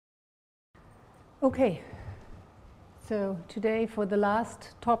Okay, so today for the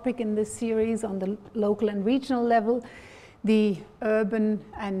last topic in this series on the local and regional level, the urban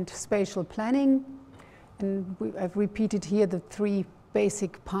and spatial planning. And I've repeated here the three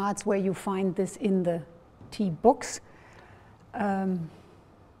basic parts where you find this in the T books. Yeah,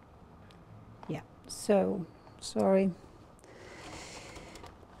 so, sorry.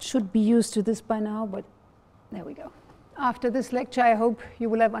 Should be used to this by now, but there we go. After this lecture, I hope you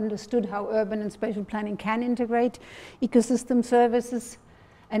will have understood how urban and spatial planning can integrate ecosystem services,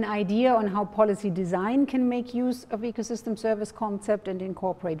 an idea on how policy design can make use of ecosystem service concept and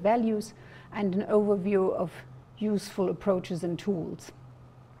incorporate values, and an overview of useful approaches and tools.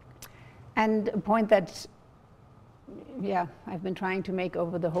 And a point that, yeah, I've been trying to make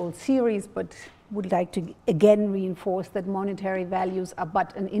over the whole series, but would like to again reinforce that monetary values are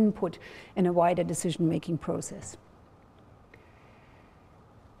but an input in a wider decision-making process.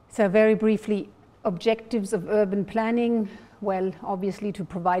 So very briefly, objectives of urban planning, well, obviously to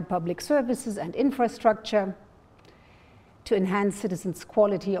provide public services and infrastructure, to enhance citizens'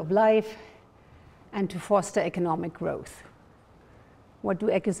 quality of life, and to foster economic growth. What do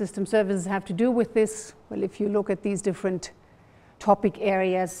ecosystem services have to do with this? Well, if you look at these different topic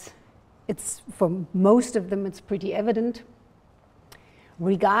areas, it's, for most of them, it's pretty evident.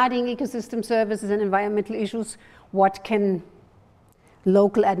 Regarding ecosystem services and environmental issues, what can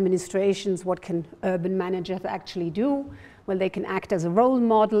local administrations, what can urban managers actually do? Well, they can act as a role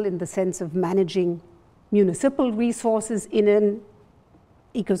model in the sense of managing municipal resources in an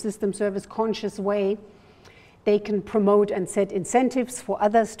ecosystem service conscious way. They can promote and set incentives for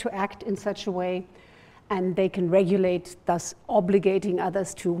others to act in such a way, and they can regulate, thus obligating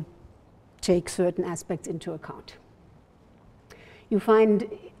others to take certain aspects into account. You find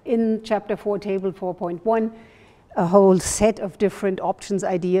in Chapter 4, Table 4.1, a whole set of different options,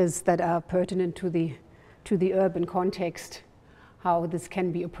 ideas that are pertinent to the urban context, how this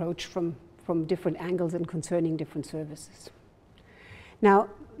can be approached from different angles and concerning different services. Now,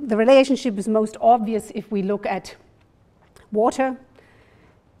 the relationship is most obvious if we look at water,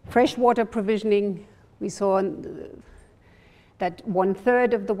 freshwater provisioning. We saw that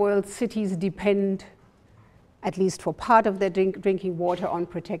 1/3 of the world's cities depend, at least for part of their drinking water, on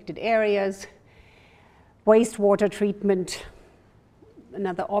protected areas. Wastewater treatment,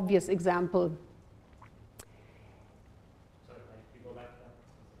 another obvious example. Sorry, can you go back to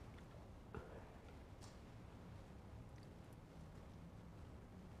that?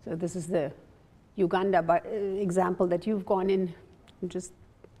 So this is the Uganda example that you've gone in. Just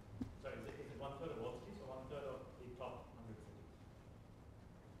sorry, is it 1/3 of all cities or 1/3 of the top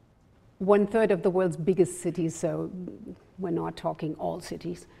 100 cities? 1/3 of the world's biggest cities, so we're not talking all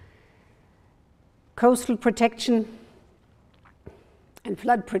cities. Coastal protection and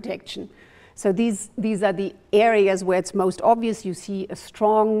flood protection. So these are the areas where it's most obvious. You see a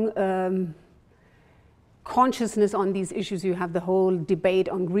strong consciousness on these issues. You have the whole debate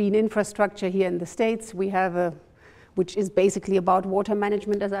on green infrastructure here in the States. We have which is basically about water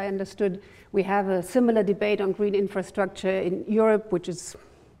management, as I understood. We have a similar debate on green infrastructure in Europe, which is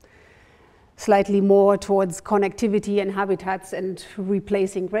slightly more towards connectivity and habitats and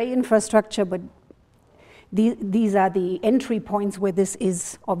replacing gray infrastructure, but these are the entry points where this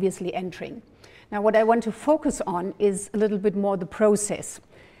is obviously entering. Now, what I want to focus on is a little bit more the process.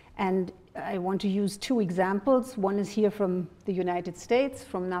 And I want to use two examples. One is here from the United States,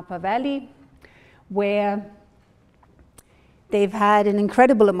 from Napa Valley, where they've had an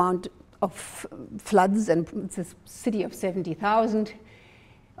incredible amount of floods, and it's a city of 70,000.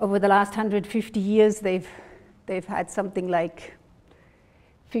 Over the last 150 years, they've had something like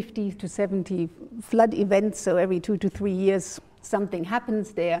 50 to 70 flood events, so every 2 to 3 years something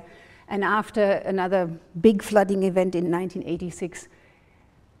happens there. And after another big flooding event in 1986,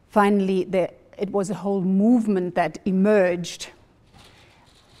 finally it was a whole movement that emerged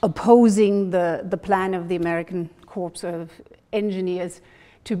opposing the plan of the American Corps of Engineers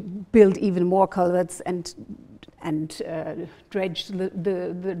to build even more culverts and dredge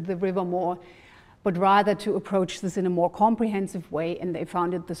the river more, but rather to approach this in a more comprehensive way, and they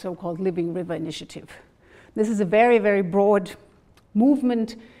founded the so-called Living River Initiative. This is a very, very broad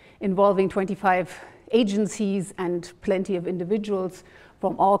movement involving 25 agencies and plenty of individuals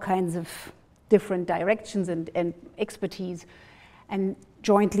from all kinds of different directions and expertise. And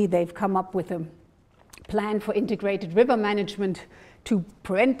jointly they've come up with a plan for integrated river management to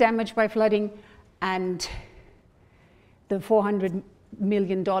prevent damage by flooding, and the $400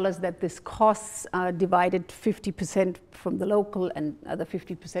 million that this costs are divided 50% from the local, and other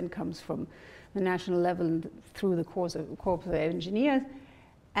 50% comes from the national level and through the Corps of Engineers.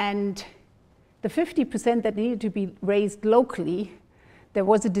 And the 50% that needed to be raised locally, there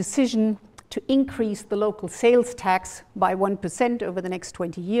was a decision to increase the local sales tax by 1% over the next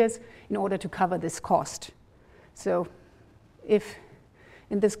 20 years in order to cover this cost. So if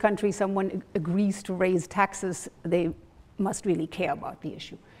in this country someone agrees to raise taxes, they must really care about the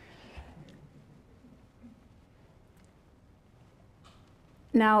issue.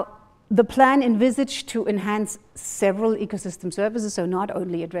 Now, the plan envisaged to enhance several ecosystem services, so not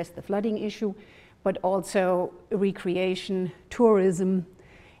only address the flooding issue, but also recreation, tourism.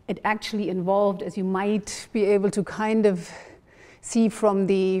 It actually involved, as you might be able to kind of see from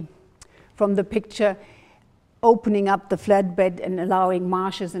the picture, opening up the floodbed and allowing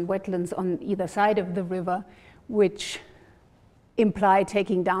marshes and wetlands on either side of the river, which imply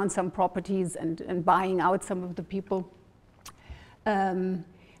taking down some properties and buying out some of the people.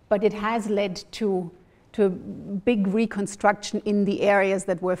 But it has led to a big reconstruction in the areas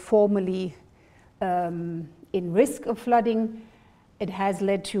that were formerly in risk of flooding. It has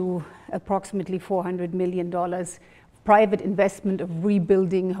led to approximately $400 million private investment of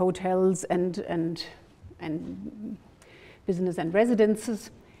rebuilding hotels and business and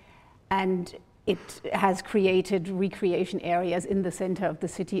residences. And it has created recreation areas in the center of the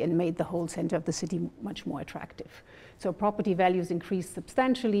city and made the whole center of the city much more attractive. So property values increased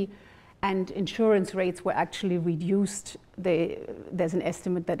substantially, and insurance rates were actually reduced. There's an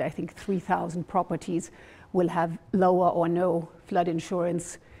estimate that I think 3,000 properties will have lower or no flood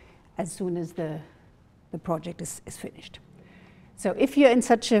insurance as soon as the project is finished. So if you're in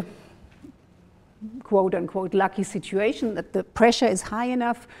such a quote-unquote lucky situation that the pressure is high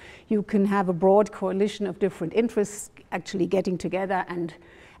enough, you can have a broad coalition of different interests actually getting together and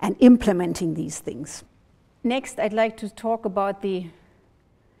implementing these things. Next, I'd like to talk about a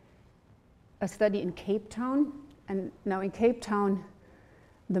study in Cape Town. And now in Cape Town,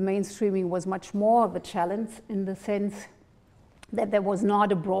 the mainstreaming was much more of a challenge in the sense that there was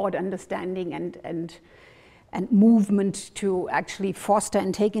not a broad understanding and movement to actually foster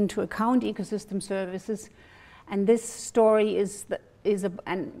and take into account ecosystem services. And this story is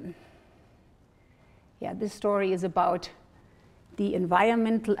about the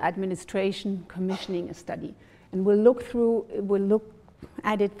environmental administration commissioning a study. And we'll look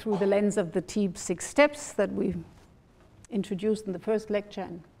at it through the lens of the TEEB 6 steps that we introduced in the first lecture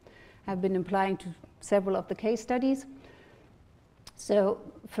and have been applying to several of the case studies. So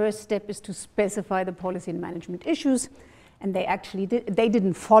first step is to specify the policy and management issues, and they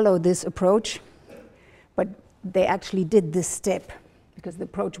didn't follow this approach, but they actually did this step because the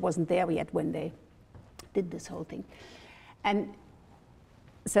approach wasn't there yet when they did this whole thing. And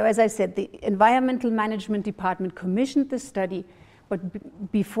so as I said, the Environmental Management Department commissioned this study,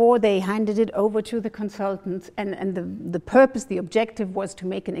 but before they handed it over to the consultants, and the purpose, the objective was to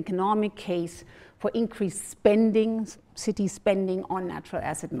make an economic case for increased spending, city spending on natural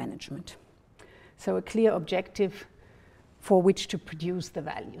asset management. So a clear objective for which to produce the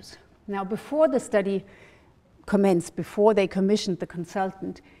values. Now, before the study commenced, before they commissioned the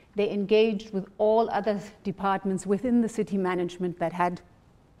consultant, they engaged with all other departments within the city management that had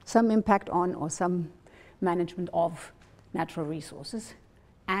some impact on or some management of natural resources,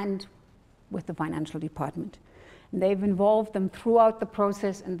 and with the financial department. And they've involved them throughout the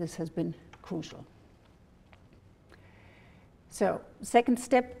process, and this has been crucial. So, second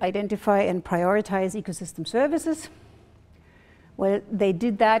step, identify and prioritize ecosystem services. Well, they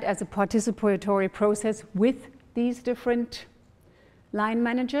did that as a participatory process with these different line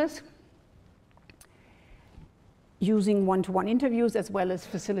managers, using one-to-one interviews as well as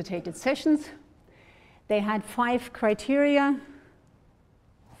facilitated sessions. They had 5 criteria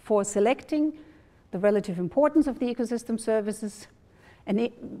for selecting the relative importance of the ecosystem services, an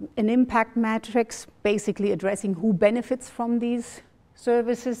impact matrix basically addressing who benefits from these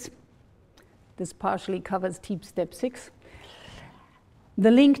services. This partially covers TEEB step 6.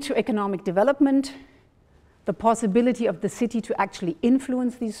 The link to economic development, the possibility of the city to actually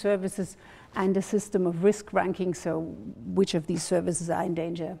influence these services, and a system of risk ranking, so which of these services are in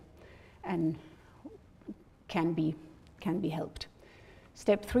danger and can be helped.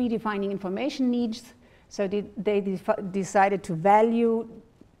 Step 3, defining information needs. So they decided to value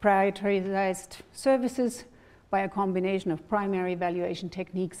prioritized services by a combination of primary evaluation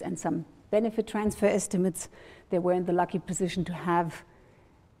techniques and some benefit transfer estimates. They were in the lucky position to have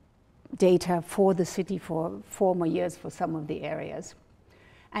data for the city for former years for some of the areas.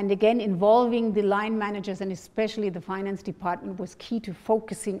 And again, involving the line managers and especially the finance department was key to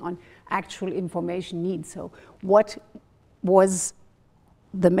focusing on actual information needs. So what was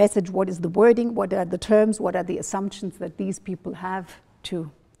the message, what is the wording, what are the terms, what are the assumptions that these people have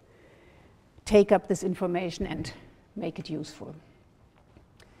to take up this information and make it useful.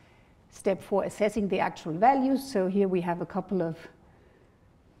 Step 4, assessing the actual values. So here we have a couple of,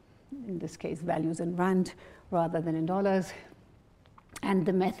 in this case, values in rand rather than in dollars, and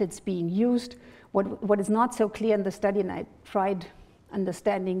the methods being used. What is not so clear in the study, and I tried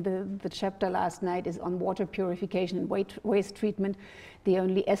understanding the chapter last night, is on water purification and waste treatment. The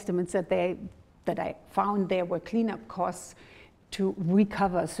only estimates that I found there were cleanup costs to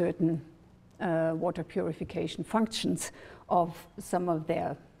recover certain water purification functions of some of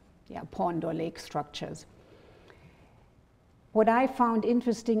their pond or lake structures. What I found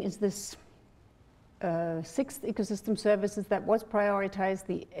interesting is this sixth ecosystem services that was prioritized,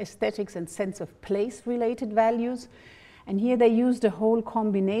 the aesthetics and sense of place related values. And here they used a whole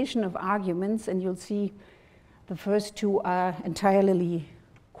combination of arguments, and you'll see the first two are entirely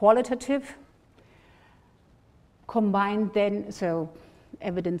qualitative. Combined then, so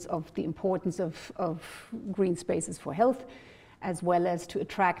evidence of the importance of green spaces for health, as well as to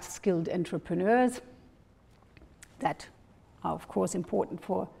attract skilled entrepreneurs that are of course important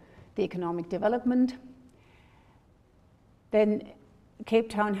for the economic development. Then Cape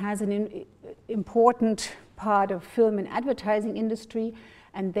Town has an important part of film and advertising industry,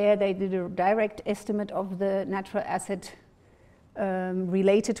 and there they did a direct estimate of the natural asset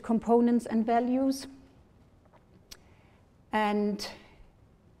related components and values. And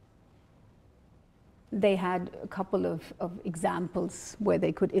they had a couple of examples where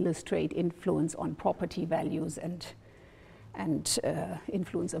they could illustrate influence on property values and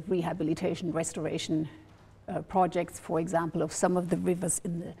influence of rehabilitation, restoration projects, for example, of some of the rivers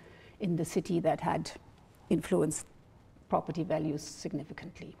in the city that had influenced property values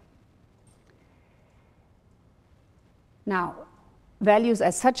significantly. Now, values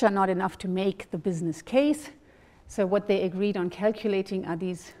as such are not enough to make the business case. So what they agreed on calculating are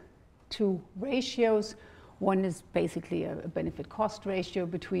these two ratios. One is basically a benefit cost ratio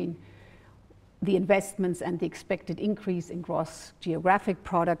between the investments and the expected increase in gross geographic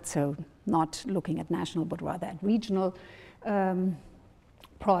product, so not looking at national but rather at regional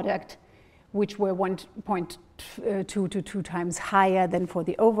product, which were 1.2 to 2 times higher than for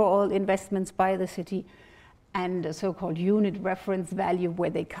the overall investments by the city, and a so-called unit reference value where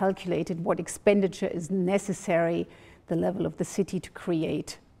they calculated what expenditure is necessary, the level of the city, to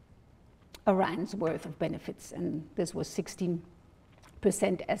create a rand's worth of benefits. And this was 16%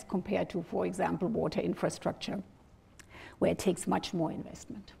 as compared to, for example, water infrastructure, where it takes much more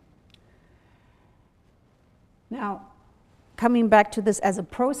investment. Now, coming back to this as a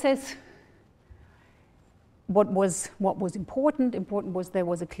process, what was important? Important was there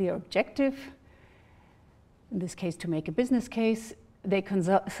was a clear objective, in this case to make a business case. They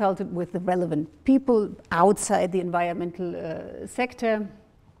consulted with the relevant people outside the environmental sector.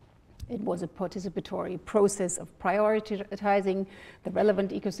 It was a participatory process of prioritizing the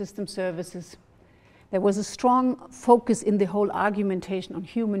relevant ecosystem services. There was a strong focus in the whole argumentation on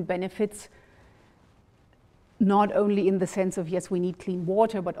human benefits, not only in the sense of, yes, we need clean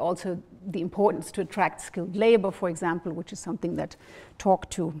water, but also the importance to attract skilled labor, for example, which is something that talked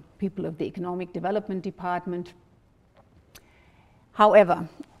to people of the Economic Development Department. However,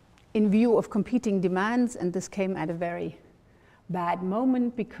 in view of competing demands, and this came at a very bad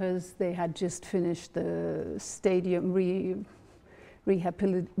moment because they had just finished the stadium,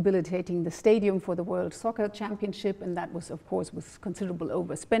 rehabilitating the stadium for the World Soccer Championship, and that was, of course, with considerable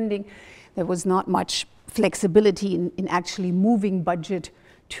overspending. There was not much flexibility in actually moving budget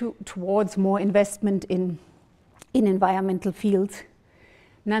towards more investment in environmental fields.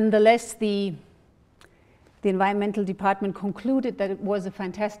 Nonetheless, the environmental department concluded that it was a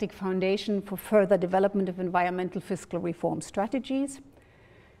fantastic foundation for further development of environmental fiscal reform strategies.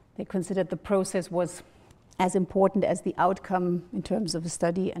 They considered the process was as important as the outcome in terms of the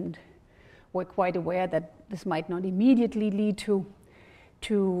study, and were quite aware that this might not immediately lead to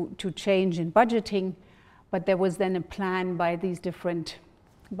change in budgeting, but there was then a plan by these different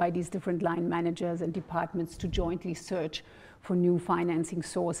line managers and departments to jointly search for new financing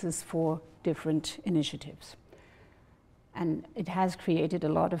sources for different initiatives. And it has created a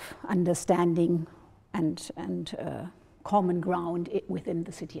lot of understanding and common ground within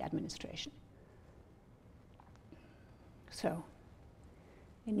the city administration. So,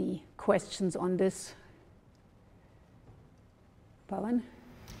 any questions on this? Pawan?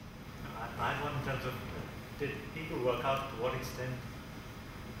 I have one in terms of, did people work out to what extent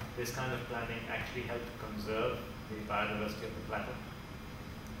this kind of planning actually helped conserve the biodiversity of the plateau?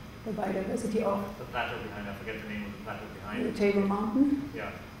 The biodiversity of? The plateau behind, I forget the name of the plateau behind. The Table Mountain?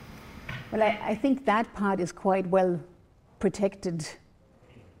 Yeah. Well, I think that part is quite well protected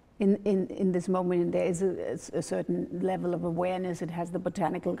in this moment, and there is a certain level of awareness. It has the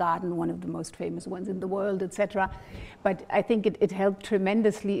botanical garden, one of the most famous ones in the world, etc. But I think it helped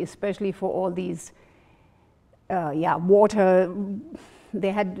tremendously, especially for all these water.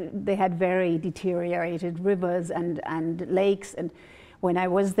 They had very deteriorated rivers and lakes. And when I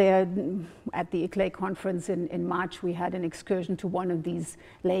was there at the ICLAI conference in March, we had an excursion to one of these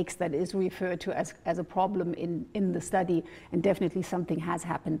lakes that is referred to as a problem in the study, and definitely something has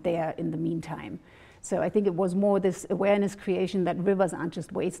happened there in the meantime. So I think it was more this awareness creation that rivers aren't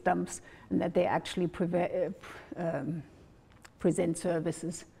just waste dumps, and that they actually present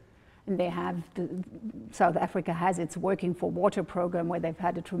services. And they have, South Africa has its Working for Water program, where they've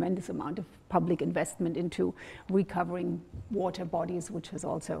had a tremendous amount of public investment into recovering water bodies, which has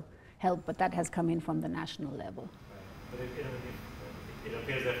also helped, but that has come in from the national level. Right. But it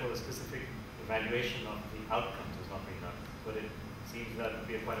appears therefore a specific evaluation of the outcomes is not being done, but it seems that would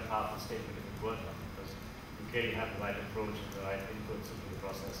be quite a powerful statement if it were done, because you clearly have the right approach and the right inputs into the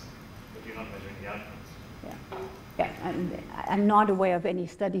process, but you're not measuring the outcomes. Yeah, and I'm not aware of any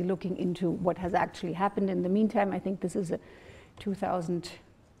study looking into what has actually happened in the meantime. I think this is a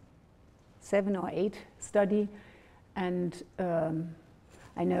 2007 or 8 study, and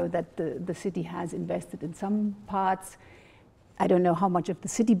I know that the city has invested in some parts. I don't know how much of the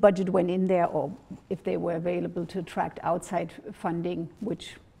city budget went in there, or if they were available to attract outside funding,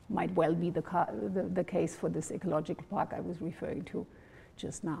 which might well be the case for this ecological park I was referring to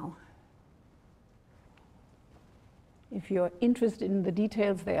just now. If you're interested in the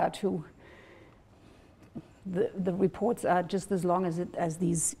details, they are too. The reports are just as long as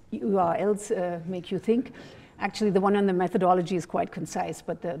these URLs make you think. Actually, the one on the methodology is quite concise,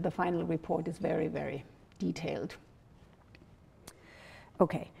 but the final report is very, very detailed.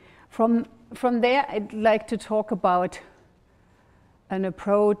 Okay, from there, I'd like to talk about an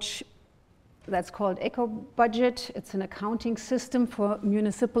approach that's called EcoBudget. It's an accounting system for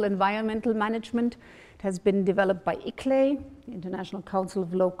municipal environmental management. It has been developed by ICLAI, the International Council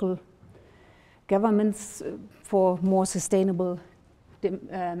of Local Governments, for more sustainable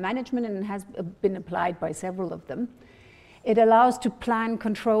management, and has been applied by several of them. It allows to plan,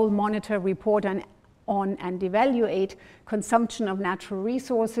 control, monitor, report on and evaluate consumption of natural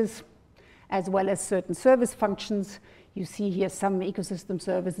resources, as well as certain service functions. You see here some ecosystem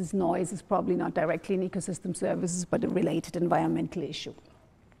services. Noise is probably not directly an ecosystem services, but a related environmental issue.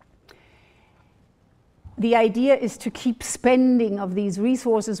 The idea is to keep spending of these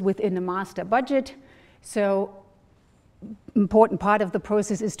resources within a master budget. So, important part of the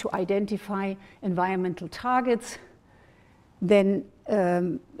process is to identify environmental targets. Then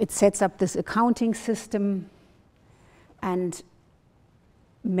it sets up this accounting system and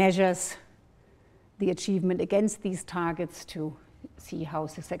measures the achievement against these targets to see how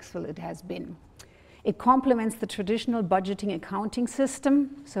successful it has been. It complements the traditional budgeting accounting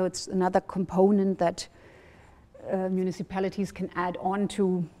system, so it's another component that municipalities can add on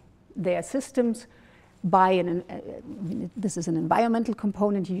to their systems by this is an environmental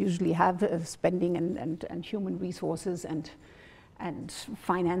component. You usually have spending and human resources and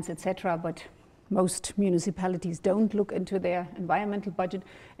finance, etc., but most municipalities don't look into their environmental budget,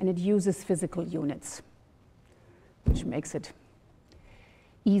 and it uses physical units, which makes it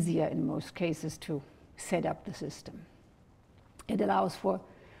easier in most cases to set up the system. It allows for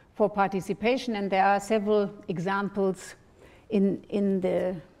participation, and there are several examples in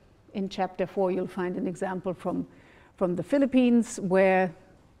chapter 4. You'll find an example from the Philippines, where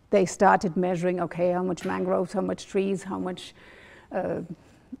they started measuring, okay, how much mangroves, how much trees, how much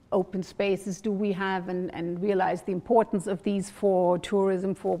open spaces do we have, and realize the importance of these for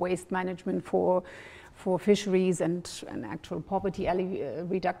tourism, for waste management, for fisheries and actual poverty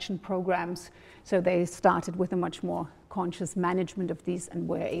reduction programs. So they started with a much more conscious management of these, and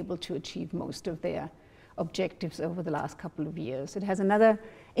were able to achieve most of their objectives over the last couple of years. It has another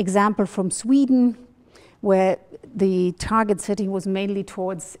example from Sweden, where the target setting was mainly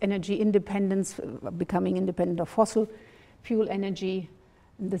towards energy independence, becoming independent of fossil fuel energy.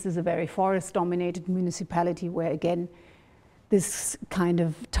 And this is a very forest-dominated municipality, where again, this kind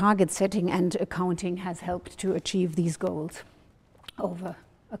of target setting and accounting has helped to achieve these goals over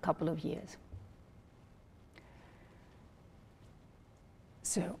a couple of years.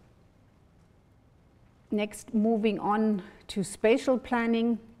 So, next, moving on to spatial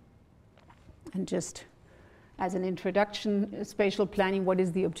planning, and just as an introduction, spatial planning, what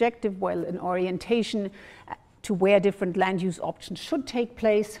is the objective? Well, an orientation to where different land use options should take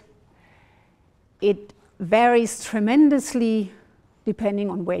place. It varies tremendously depending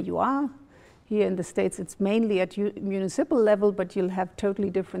on where you are. Here in the States, it's mainly at municipal level, but you'll have totally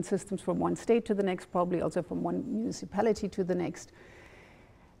different systems from one state to the next, probably also from one municipality to the next.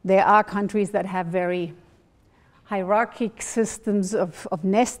 There are countries that have very hierarchic systems of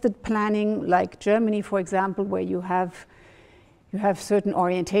nested planning, like Germany, for example, where you have certain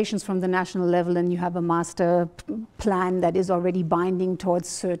orientations from the national level, and you have a master plan that is already binding towards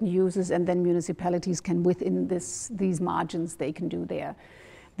certain uses, and then municipalities can, within these margins, they can do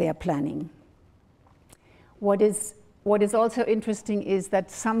their planning. What is also interesting is that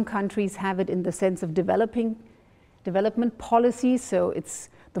some countries have it in the sense of development policies, so it's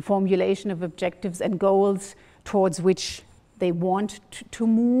the formulation of objectives and goals towards which they want to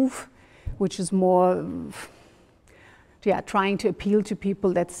move, which is more trying to appeal to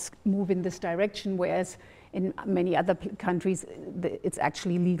people that move in this direction, whereas in many other countries it's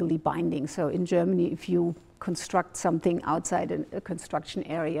actually legally binding. So in Germany, if you construct something outside a construction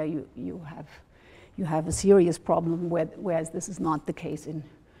area, you have a serious problem, whereas this is not the case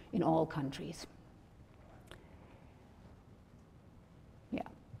in all countries. Yeah.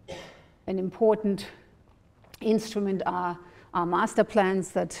 An important instrument are master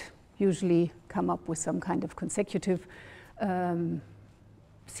plans that usually come up with some kind of consecutive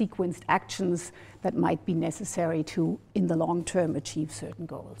sequenced actions that might be necessary to, in the long term, achieve certain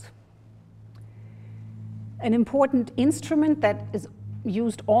goals. An important instrument that is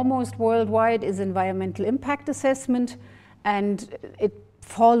used almost worldwide is environmental impact assessment, and it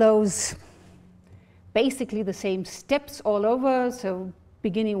follows basically the same steps all over, so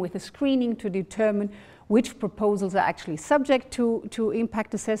beginning with a screening to determine which proposals are actually subject to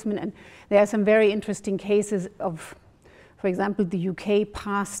impact assessment. And there are some very interesting cases of, for example, the UK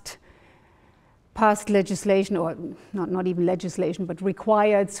passed legislation, or not even legislation, but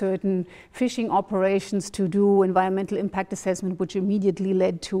required certain fishing operations to do environmental impact assessment, which immediately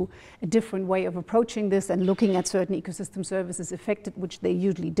led to a different way of approaching this and looking at certain ecosystem services affected, which they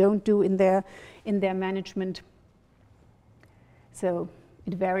usually don't do in their management. So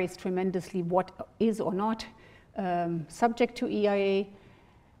it varies tremendously what is or not subject to EIA.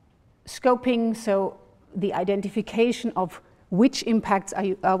 Scoping, so the identification of which impacts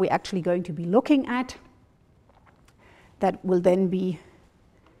are we actually going to be looking at, that will then be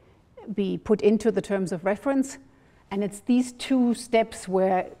put into the terms of reference. And it's these two steps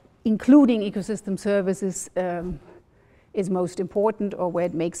where including ecosystem services is most important, or where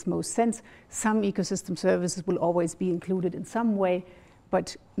it makes most sense. Some ecosystem services will always be included in some way,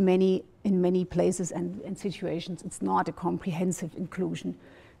 but in many places and situations, it's not a comprehensive inclusion.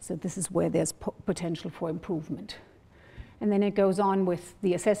 So this is where there's potential for improvement. And then it goes on with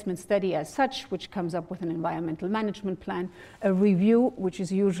the assessment study as such, which comes up with an environmental management plan, a review, which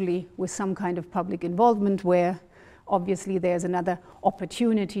is usually with some kind of public involvement, where obviously there's another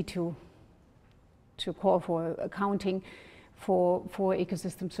opportunity to call for accounting for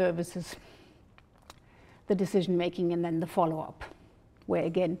ecosystem services, the decision making, and then the follow-up, where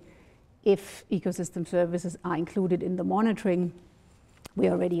again, if ecosystem services are included in the monitoring,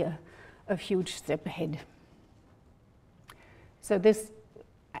 we're already a huge step ahead. So this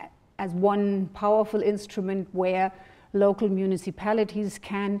as one powerful instrument where local municipalities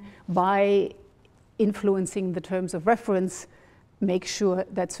can, by influencing the terms of reference, make sure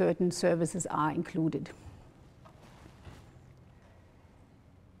that certain services are included.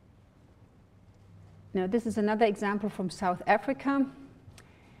 Now, this is another example from South Africa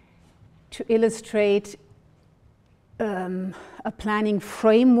to illustrate a planning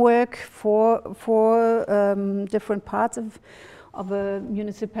framework for different parts of a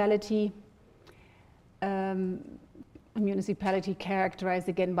municipality. A municipality characterized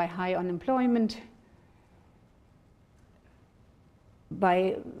again by high unemployment,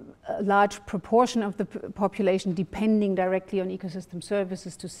 by a large proportion of the population depending directly on ecosystem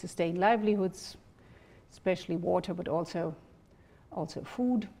services to sustain livelihoods, especially water, but also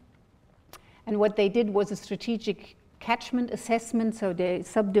food. And what they did was a strategic catchment assessment, so they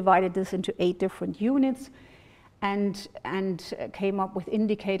subdivided this into 8 different units and came up with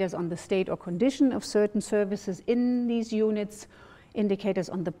indicators on the state or condition of certain services in these units, indicators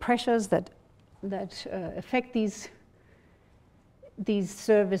on the pressures that affect these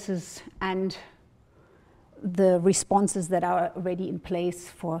services, and the responses that are already in place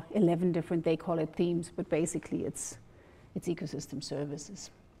for 11 different, they call it themes, but basically it's ecosystem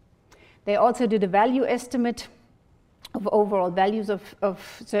services. They also did a value estimate of overall values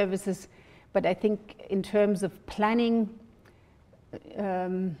of services, but I think in terms of planning,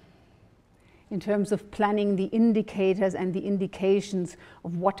 the indicators and the indications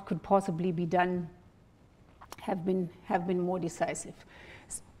of what could possibly be done have been more decisive.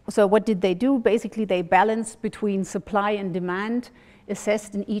 So what did they do? Basically, they balanced between supply and demand,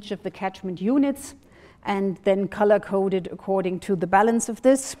 assessed in each of the catchment units, and then color-coded according to the balance of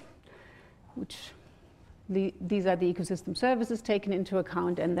this, which these are the ecosystem services taken into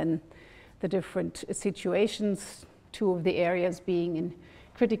account, and then the different situations, 2 of the areas being in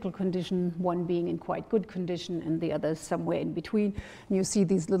critical condition, 1 being in quite good condition, and the other somewhere in between. And you see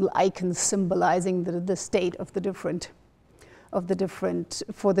these little icons symbolizing the state of the different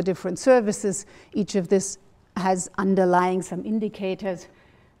for the different services. Each of this has underlying some indicators.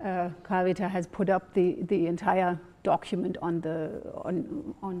 Kavita has put up the entire document on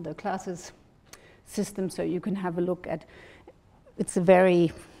the classes system, so you can have a look at. It's a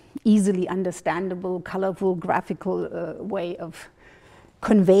very easily understandable, colorful, graphical way of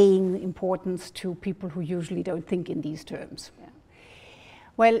conveying importance to people who usually don't think in these terms. Yeah.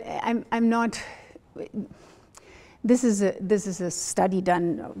 Well, I'm not. This is a study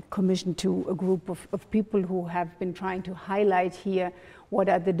done, commissioned to a group of people who have been trying to highlight here what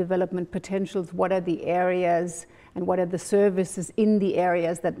are the development potentials, what are the areas, and what are the services in the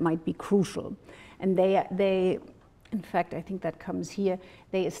areas that might be crucial. And they in fact, I think that comes here,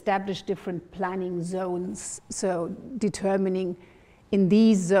 they establish different planning zones, so determining in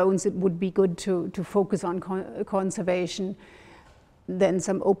these zones it would be good to focus on conservation, then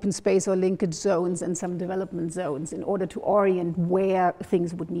some open space or linkage zones and some development zones in order to orient where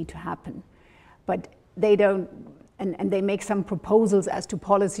things would need to happen. But they don't, and they make some proposals as to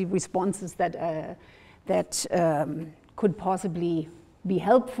policy responses that could possibly be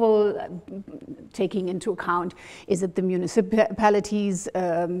helpful, taking into account, is it the municipality's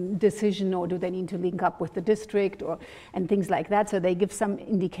decision, or do they need to link up with the district, and things like that. So they give some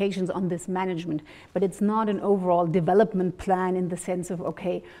indications on this management, but it's not an overall development plan in the sense of,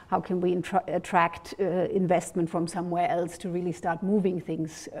 okay, how can we attract investment from somewhere else to really start moving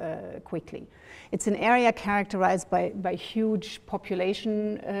things quickly. It's an area characterized by huge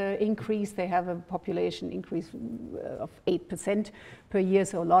population increase. They have a population increase of 8% per year,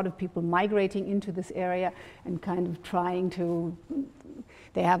 so a lot of people migrating into this area and kind of trying to,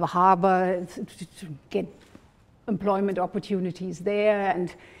 they have a harbor to get employment opportunities there,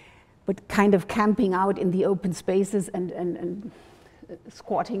 but kind of camping out in the open spaces and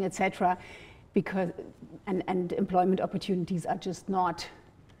squatting, etc., because and employment opportunities are just not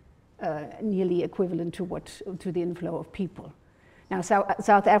nearly equivalent to the inflow of people. Now,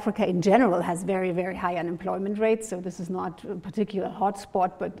 South Africa in general has very, very high unemployment rates, so this is not a particular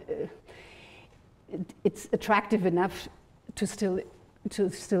hotspot, but it's attractive enough to still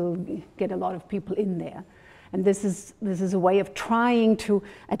get a lot of people in there. And this is a way of trying to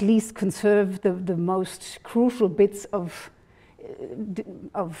at least conserve the most crucial bits of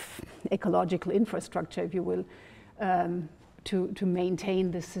ecological infrastructure, if you will, to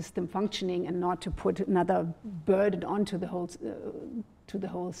maintain the system functioning and not to put another burden onto the whole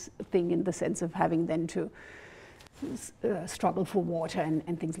thing, in the sense of having then to struggle for water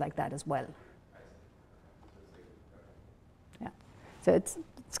and things like that as well. Yeah, so it's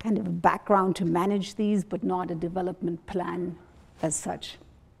kind of a background to manage these, but not a development plan as such.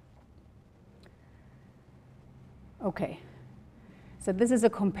 Okay, so this is a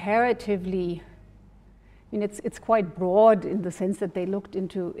comparatively, I mean, it's quite broad in the sense that they looked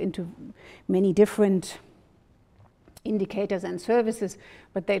into many different indicators and services,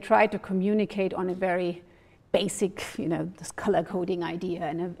 but they tried to communicate on a very basic, this color coding idea,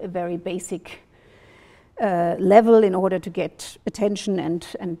 and a very basic level in order to get attention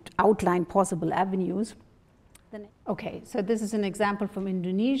and outline possible avenues. Okay, so this is an example from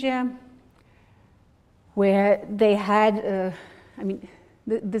Indonesia, where they had,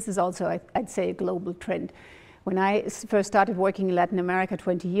 this is also, I'd say, a global trend. When I first started working in Latin America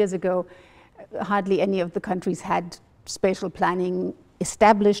 20 years ago, hardly any of the countries had spatial planning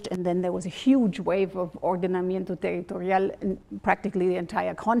established, and then there was a huge wave of ordenamiento territorial in practically the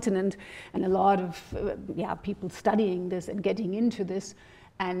entire continent, and a lot of people studying this and getting into this.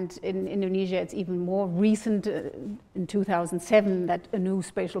 And in Indonesia, it's even more recent, in 2007, that a new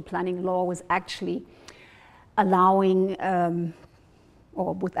spatial planning law was actually allowing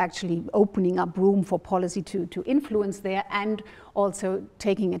or with actually opening up room for policy to influence there, and also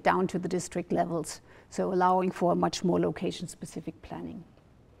taking it down to the district levels, so allowing for much more location-specific planning.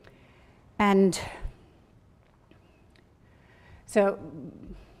 And so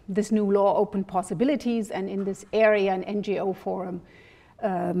this new law opened possibilities, and in this area, an NGO forum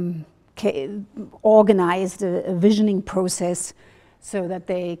organized a visioning process so that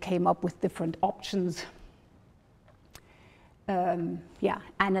they came up with different options,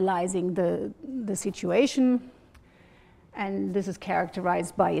 analyzing the situation. And this is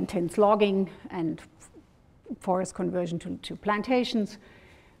characterized by intense logging and forest conversion to plantations,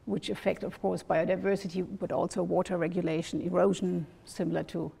 which affect, of course, biodiversity, but also water regulation, erosion, similar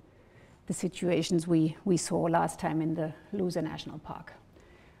to the situations we saw last time in the Lusa National Park.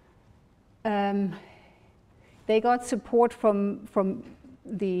 They got support from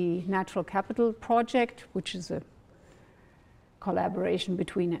the Natural Capital Project, which is a collaboration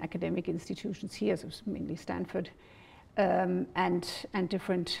between academic institutions here, so mainly Stanford, and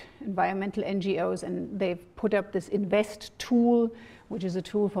different environmental NGOs, and they've put up this INVEST tool, which is a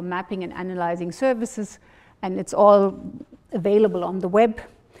tool for mapping and analyzing services, and it's all available on the web.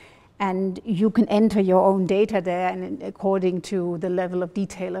 And you can enter your own data there, and according to the level of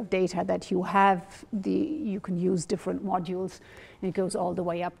detail of data that you have, you can use different modules, and it goes all the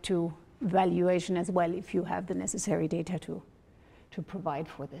way up to valuation as well if you have the necessary data to provide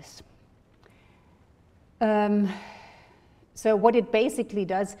for this. So what it basically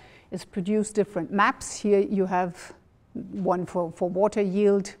does is produce different maps. Here you have one for water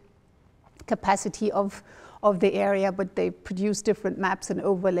yield, capacity of the area, but they produce different maps and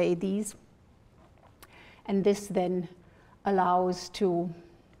overlay these. And this then allows to,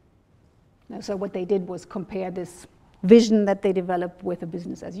 so what they did was compare this vision that they developed with a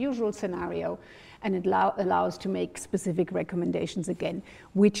business as usual scenario, and it allows to make specific recommendations again,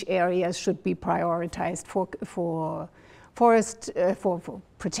 which areas should be prioritized for forest, for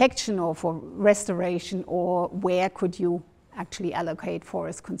protection or for restoration, or where could you actually allocate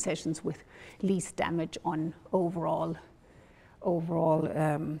forest concessions with least damage on overall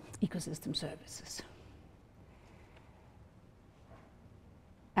ecosystem services.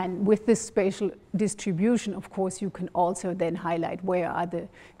 And with this spatial distribution, of course, you can also then highlight where are the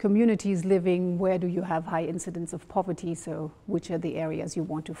communities living, where do you have high incidence of poverty, so which are the areas you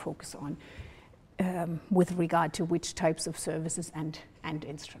want to focus on with regard to which types of services and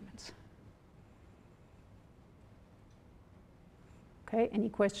instruments. Okay, any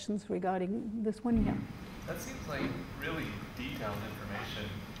questions regarding this one? Yeah. That seems like really detailed information.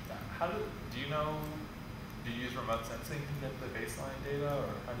 Do you know, do you use remote sensing to get the baseline data, or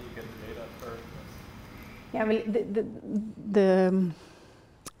how do you get the data for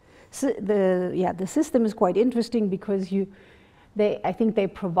this? The system is quite interesting because I think they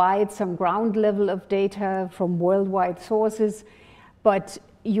provide some ground level of data from worldwide sources, but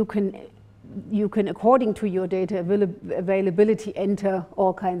you can, according to your data availability, enter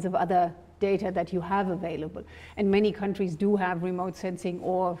all kinds of other data that you have available. And many countries do have remote sensing,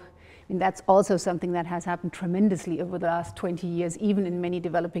 and that's also something that has happened tremendously over the last 20 years, even in many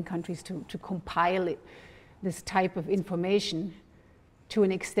developing countries, to compile this type of information to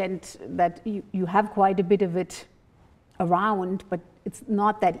an extent that you have quite a bit of it around, but it's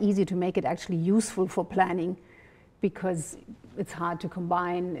not that easy to make it actually useful for planning because it's hard to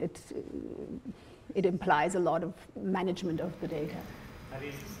combine. It implies a lot of management of the data. And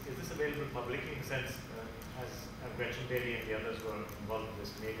is this available publicly in the sense, have Gretchen Daly and the others who are involved in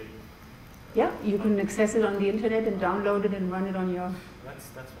this made it? Yeah, you can access it on the internet and download it and run it on your that's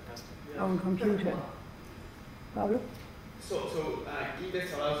fantastic. own computer. Pablo? So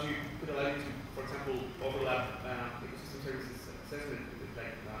INVEST could allow you to, for example, overlap ecosystem services assessment with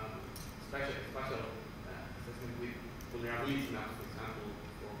like spatial assessment with vulnerability maps, for example,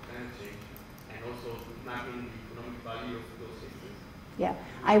 for climate change, and also mapping the economic value of those systems. Yeah,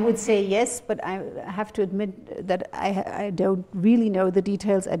 I would say yes, but I have to admit that I don't really know the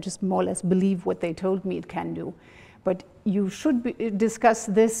details. I just more or less believe what they told me it can do. But you should discuss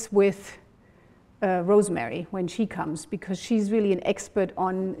this with Rosemary when she comes, because she's really an expert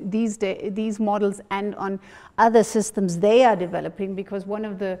on these models and on other systems they are developing, because one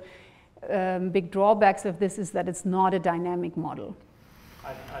of the big drawbacks of this is that it's not a dynamic model.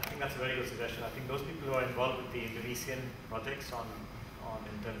 I think that's a very good suggestion. I think those people who are involved with the Indonesian projects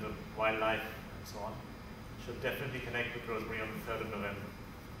in terms of wildlife and so on should definitely connect with Rosemary on the 3rd of November.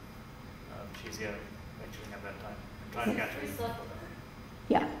 She's here lecturing at that time and try to catch her.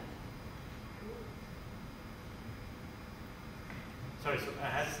 Yeah. Sorry, so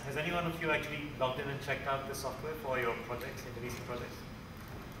has any one of you actually logged in and checked out the software for your projects, Indonesian projects?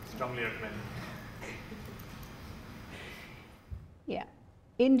 Strongly recommended. Yeah.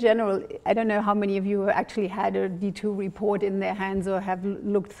 In general, I don't know how many of you actually had a D2 report in their hands or have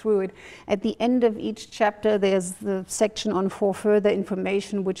looked through it. At the end of each chapter, there's the section on for further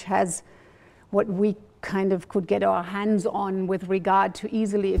information, which has what we kind of could get our hands on with regard to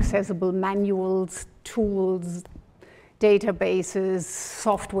easily accessible manuals, tools, databases,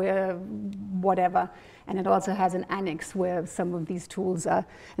 software, whatever. And it also has an annex where some of these tools are,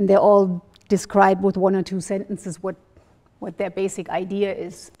 and they're all described with 1 or 2 sentences what what their basic idea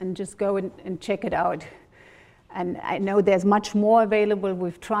is, and just go and check it out. And I know there's much more available.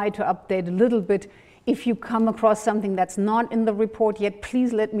 We've tried to update a little bit. If you come across something that's not in the report yet,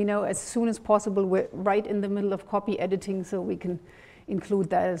 please let me know as soon as possible. We're right in the middle of copy editing, so we can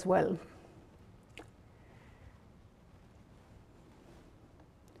include that as well.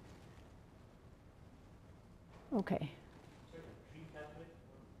 Okay.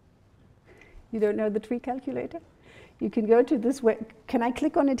 You don't know the tree calculator? You can go to this web. Can I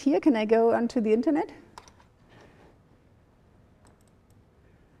click on it here? Can I go onto the internet?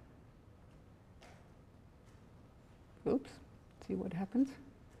 Oops, see what happens.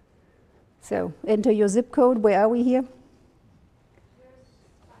 So enter your zip code. Where are we here?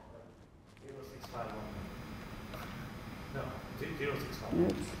 0651. No, 0651.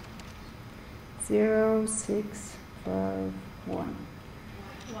 Oops. 0651.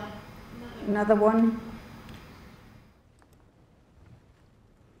 Another one.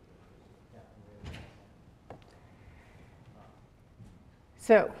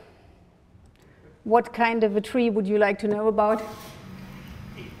 So, what kind of a tree would you like to know about?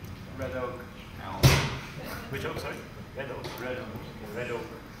 Red oak. Which oak, sorry? Red oak. Red oak. Red oak.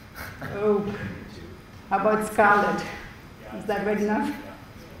 Oak. How about scarlet? Is that red enough?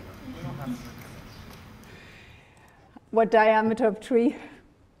 What diameter of tree?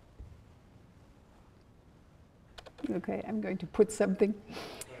 Okay, I'm going to put something.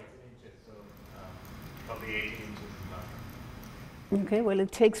 Probably 18 inches. Okay, well,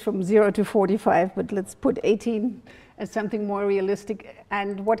 it takes from 0 to 45, but let's put 18 as something more realistic.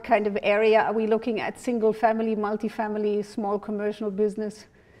 And what kind of area are we looking at? Single family, multifamily, small commercial business,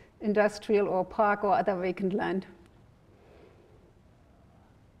 industrial or park or other vacant land?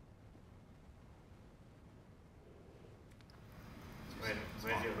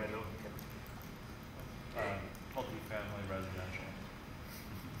 Where's your red oak? Multi-family residential.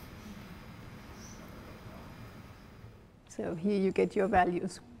 So here you get your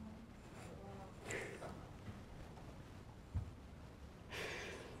values.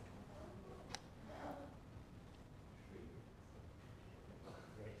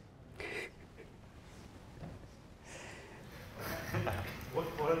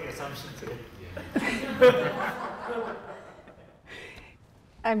 What are the assumptions here?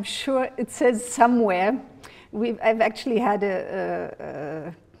 I'm sure it says somewhere. I've actually had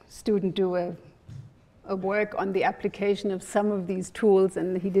a student do a work on the application of some of these tools,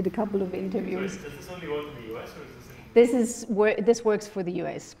 and he did a couple of interviews. So does this only work in the US, or is this This works for the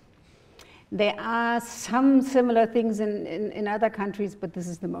US. There are some similar things in other countries, but this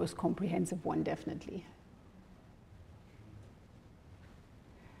is the most comprehensive one, definitely.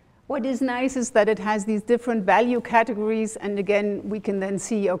 What is nice is that it has these different value categories, and again, we can then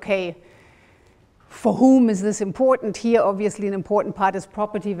see, okay, for whom is this important? Here, obviously, an important part is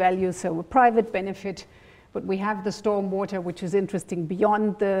property value, so a private benefit, but we have the stormwater, which is interesting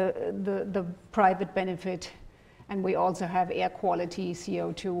beyond the private benefit, and we also have air quality,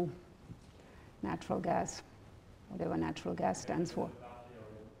 CO2, natural gas, whatever natural gas stands for.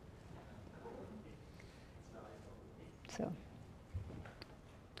 So.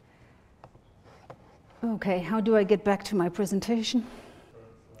 Okay, how do I get back to my presentation?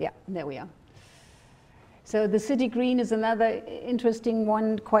 Yeah, there we are. So the city green is another interesting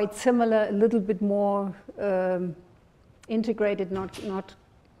one, quite similar, a little bit more integrated, not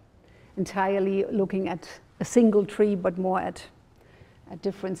entirely looking at a single tree, but more at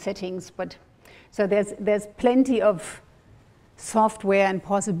different settings. But so there's plenty of software and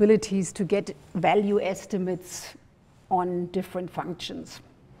possibilities to get value estimates on different functions.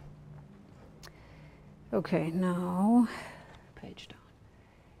 Okay, now, page down.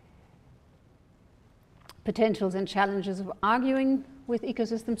 Potentials and challenges of arguing with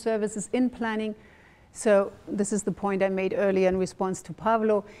ecosystem services in planning. So this is the point I made earlier in response to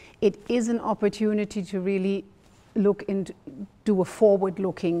Pavlo. It is an opportunity to really look into, do a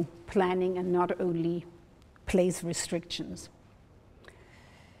forward-looking planning and not only place restrictions.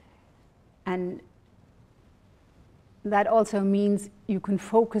 And that also means you can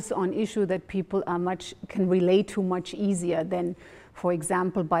focus on issues that people can relate to much easier than, for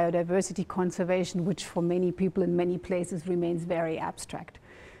example, biodiversity conservation, which for many people in many places remains very abstract.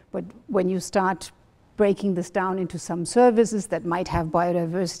 But when you start breaking this down into some services that might have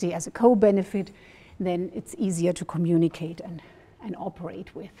biodiversity as a co-benefit, then it's easier to communicate and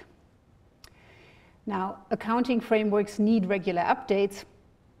operate with. Now, accounting frameworks need regular updates,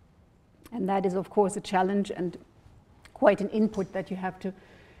 and that is, of course, a challenge and quite an input that you have to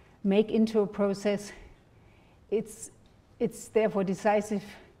make into a process. It's therefore decisive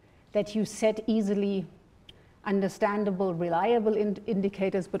that you set easily understandable, reliable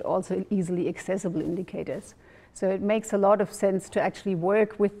indicators, but also easily accessible indicators. So it makes a lot of sense to actually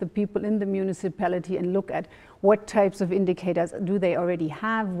work with the people in the municipality and look at what types of indicators do they already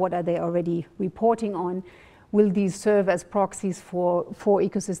have, what are they already reporting on, will these serve as proxies for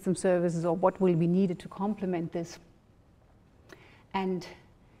ecosystem services, or what will be needed to complement this. And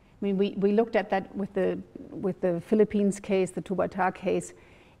I mean, we looked at that with the Philippines case, the Tubata case.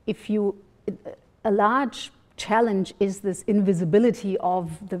 A large challenge is this invisibility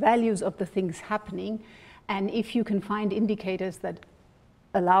of the values of the things happening, and if you can find indicators that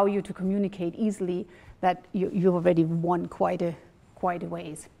allow you to communicate easily, that you've already won quite a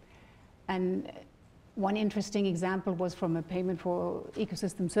ways. And one interesting example was from a payment for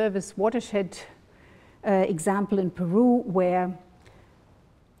ecosystem service watershed example in Peru, where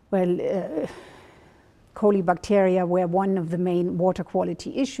Colibacteria were one of the main water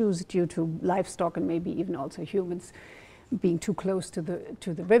quality issues due to livestock and maybe even also humans being too close to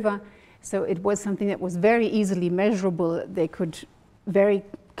the river. So it was something that was very easily measurable. They could very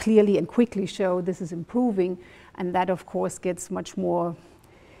clearly and quickly show this is improving, and that of course gets much more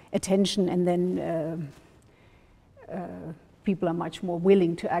attention, and then people are much more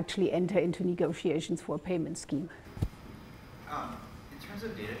willing to actually enter into negotiations for a payment scheme. In terms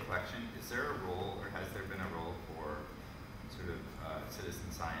of data collection, is there a role, or has there been a role for sort of citizen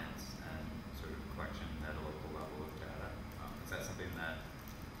science and sort of collection at a local level of data? Is that something that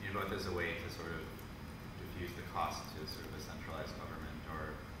you both as a way to sort of diffuse the cost to sort of a centralized government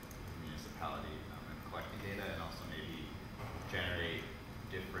or municipality in collecting data, and also maybe generate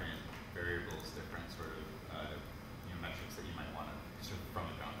different variables, different sort of metrics that you might want to sort of from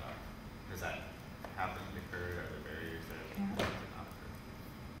the ground up? Does that happen to occur? Are there barriers that have not occurred?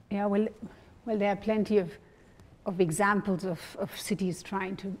 Yeah, well, there are plenty of examples of cities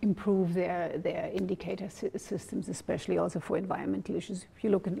trying to improve their indicator systems, especially also for environmental issues. If you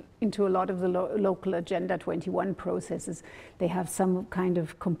look into a lot of the local Agenda 21 processes, they have some kind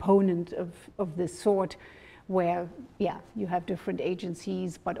of component of this sort, where, yeah, you have different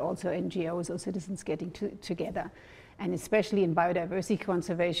agencies, but also NGOs or citizens getting together. And especially in biodiversity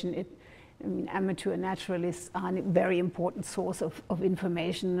conservation, amateur naturalists are a very important source of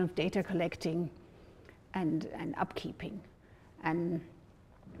information, of data collecting and upkeeping. And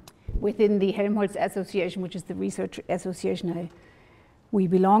within the Helmholtz Association, which is the research association we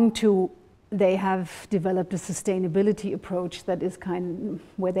belong to, they have developed a sustainability approach that is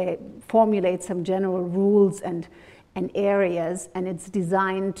where they formulate some general rules and areas, and it's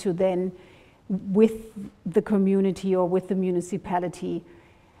designed to then, with the community or with the municipality,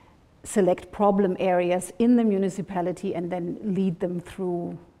 select problem areas in the municipality and then lead them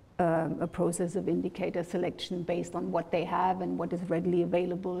through a process of indicator selection based on what they have and what is readily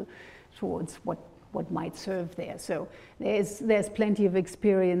available towards what might serve there. So there's plenty of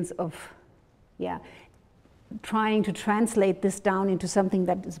experience of, yeah, trying to translate this down into something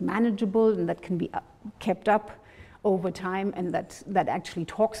that is manageable and that can be kept up over time, and that actually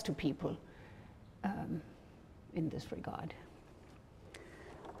talks to people in this regard.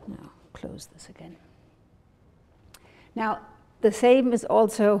 Now, close this again. Now, the same is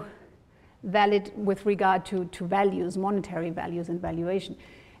also valid with regard to values, monetary values and valuation.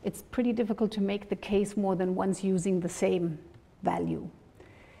 It's pretty difficult to make the case more than once using the same value.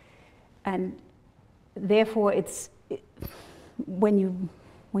 And therefore, when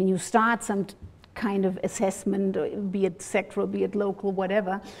you start some kind of assessment, be it sectoral, be it local,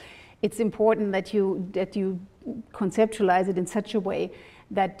 whatever, it's important that you conceptualize it in such a way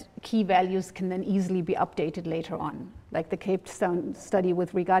that key values can then easily be updated later on. Like the Cape Town study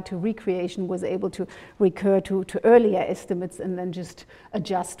with regard to recreation was able to recur to earlier estimates and then just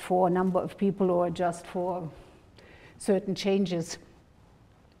adjust for a number of people or adjust for certain changes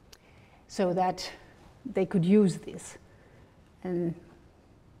so that they could use this. And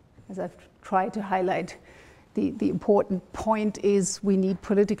as I've tried to highlight, the important point is we need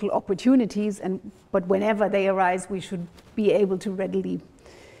political opportunities, but whenever they arise, we should be able to readily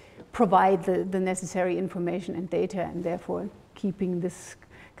provide the necessary information and data, and therefore keeping this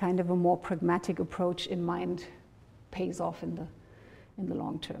kind of a more pragmatic approach in mind pays off in the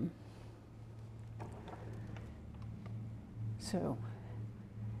long term. So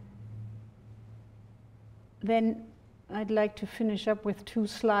then I'd like to finish up with 2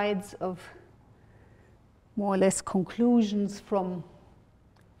 slides of more or less conclusions from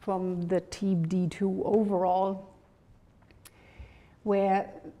the TD2 overall, where,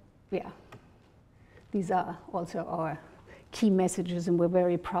 yeah, these are also our key messages, and we're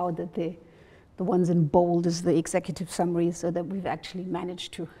very proud that the ones in bold is the executive summary, so that we've actually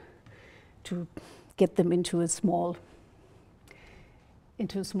managed to get them into a small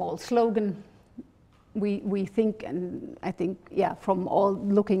slogan. We think, and I think, yeah, from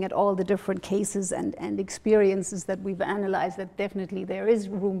looking at all the different cases and experiences that we've analyzed, that definitely there is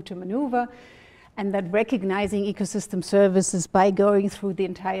room to maneuver, and that recognizing ecosystem services by going through the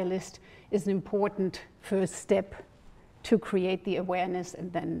entire list is an important first step to create the awareness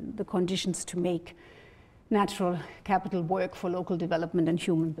and then the conditions to make natural capital work for local development and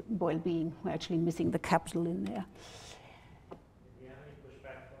human well-being. We're actually missing the capital in there. Do you have any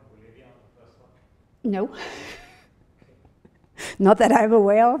pushback from Bolivia on the first one? No. Not that I'm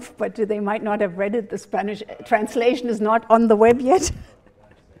aware of, but they might not have read it. The Spanish translation is not on the web yet.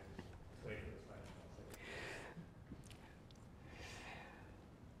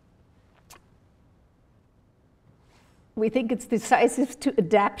 We think it's decisive to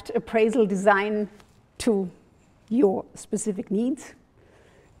adapt appraisal design to your specific needs.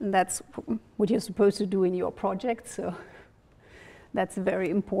 And that's what you're supposed to do in your project. So that's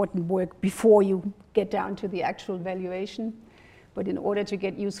very important work before you get down to the actual valuation. But in order to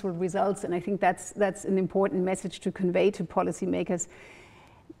get useful results, and I think that's an important message to convey to policymakers,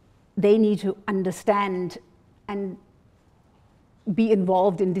 they need to understand and be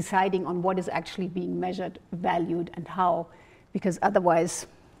involved in deciding on what is actually being measured, valued, and how, because otherwise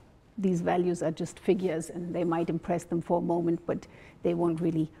these values are just figures and they might impress them for a moment, but they won't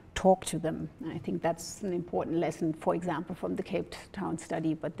really talk to them. And I think that's an important lesson, for example, from the Cape Town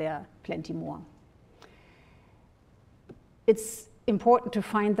study, but there are plenty more. It's important to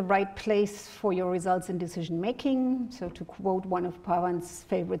find the right place for your results in decision making. So to quote one of Pavan's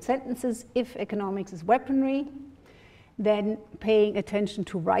favorite sentences, if economics is weaponry, then paying attention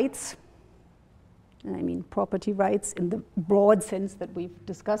to rights, and I mean property rights in the broad sense that we've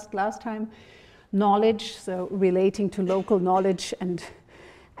discussed last time, knowledge, so relating to local knowledge and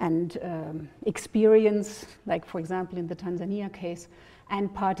experience, like for example in the Tanzania case,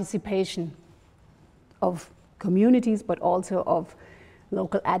 and participation of communities, but also of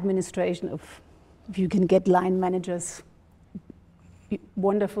local administration. If you can get line managers,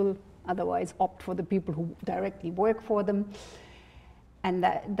 wonderful. Otherwise, opt for the people who directly work for them, and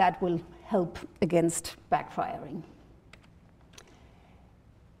that will help against backfiring.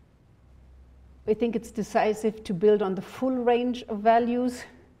 We think it's decisive to build on the full range of values.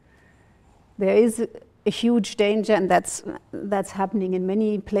 There is a huge danger, and that's happening in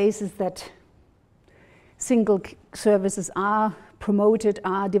many places, that single services are promoted,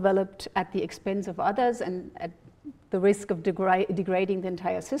 are developed at the expense of others and at the risk of degrading the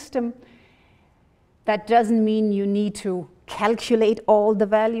entire system. That doesn't mean you need to calculate all the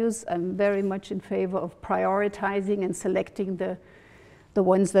values. I'm very much in favor of prioritizing and selecting the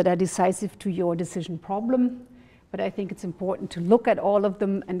ones that are decisive to your decision problem. But I think it's important to look at all of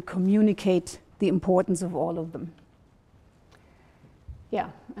them and communicate the importance of all of them. Yeah,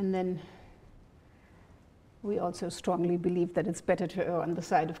 and then we also strongly believe that it's better to err on the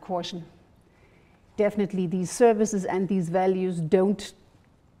side of caution. Definitely these services and these values don't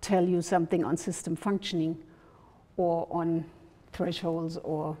tell you something on system functioning or on thresholds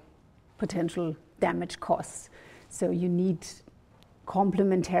or potential damage costs. So you need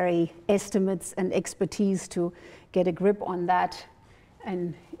complementary estimates and expertise to get a grip on that,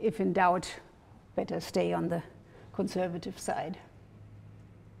 and if in doubt, better stay on the conservative side.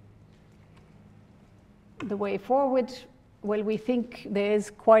 The way forward, well, we think there is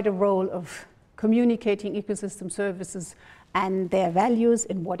quite a role of communicating ecosystem services and their values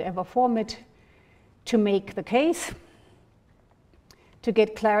in whatever format to make the case, to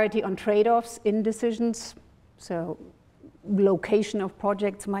get clarity on trade-offs in decisions. So location of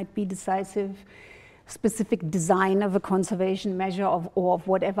projects might be decisive, specific design of a conservation measure or of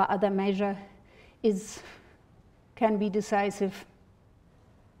whatever other measure can be decisive.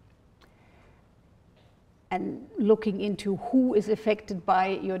 And looking into who is affected by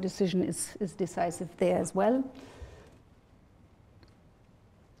your decision is decisive there as well.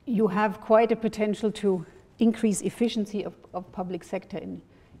 You have quite a potential to increase efficiency of public sector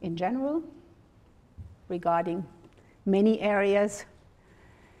in general regarding many areas.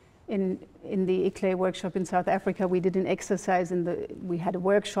 In the ICLEI workshop in South Africa, we did an exercise, we had a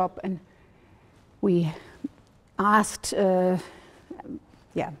workshop, and we asked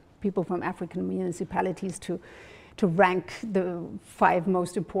people from African municipalities to rank the 5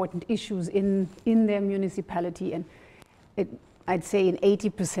 most important issues in their municipality, and I'd say in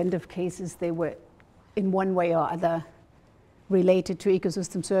 80% of cases they were in one way or other related to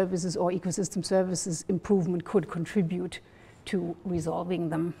ecosystem services, or ecosystem services improvement could contribute to resolving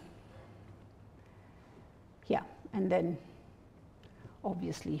them. Yeah, and then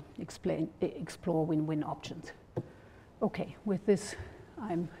obviously explore win-win options. Okay, with this,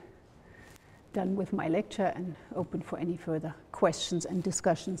 I'm done with my lecture and open for any further questions and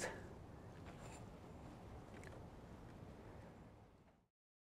discussions.